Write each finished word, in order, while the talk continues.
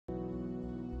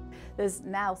There's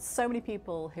now so many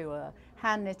people who are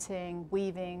hand knitting,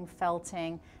 weaving,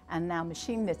 felting, and now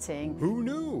machine knitting. Who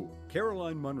knew?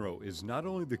 Caroline Munroe is not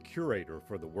only the curator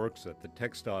for the works at the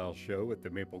Textile show at the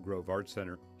Maple Grove Art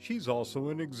Center, she's also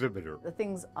an exhibitor. The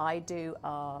things I do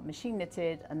are machine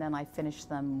knitted, and then I finish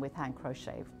them with hand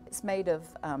crochet. It's made of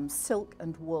silk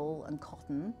and wool and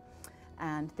cotton,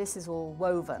 and this is all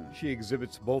woven. She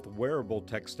exhibits both wearable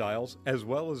textiles as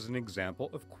well as an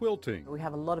example of quilting. We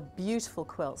have a lot of beautiful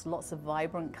quilts, lots of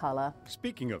vibrant color.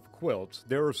 Speaking of quilts,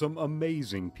 there are some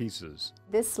amazing pieces.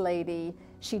 This lady,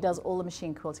 she does all the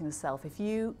machine quilting herself. If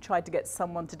you tried to get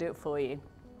someone to do it for you,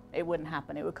 it wouldn't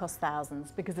happen. It would cost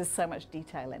thousands because there's so much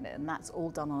detail in it, and that's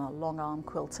all done on a long arm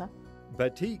quilter.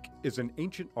 Batik is an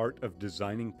ancient art of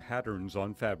designing patterns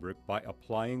on fabric by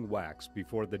applying wax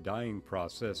before the dyeing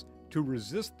process to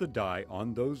resist the dye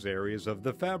on those areas of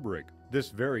the fabric. This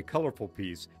very colorful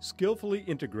piece skillfully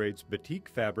integrates batik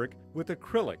fabric with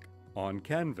acrylic on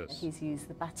canvas. He's used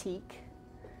the batik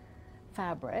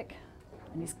fabric,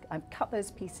 and I've cut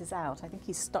those pieces out. I think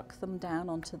he stuck them down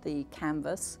onto the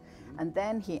canvas, and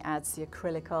then he adds the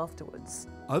acrylic afterwards.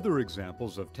 Other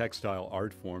examples of textile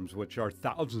art forms which are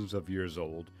thousands of years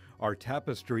old are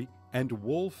tapestry and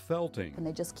wool felting. And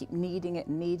they just keep kneading it,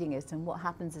 and what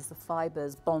happens is the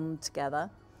fibers bond together,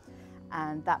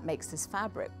 and that makes this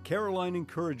fabric. Caroline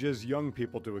encourages young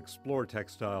people to explore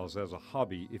textiles as a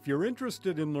hobby. If you're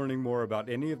interested in learning more about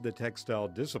any of the textile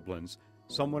disciplines,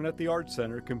 someone at the Art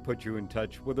Center can put you in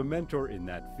touch with a mentor in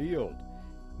that field.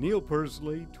 Neil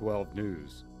Persley, 12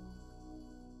 News.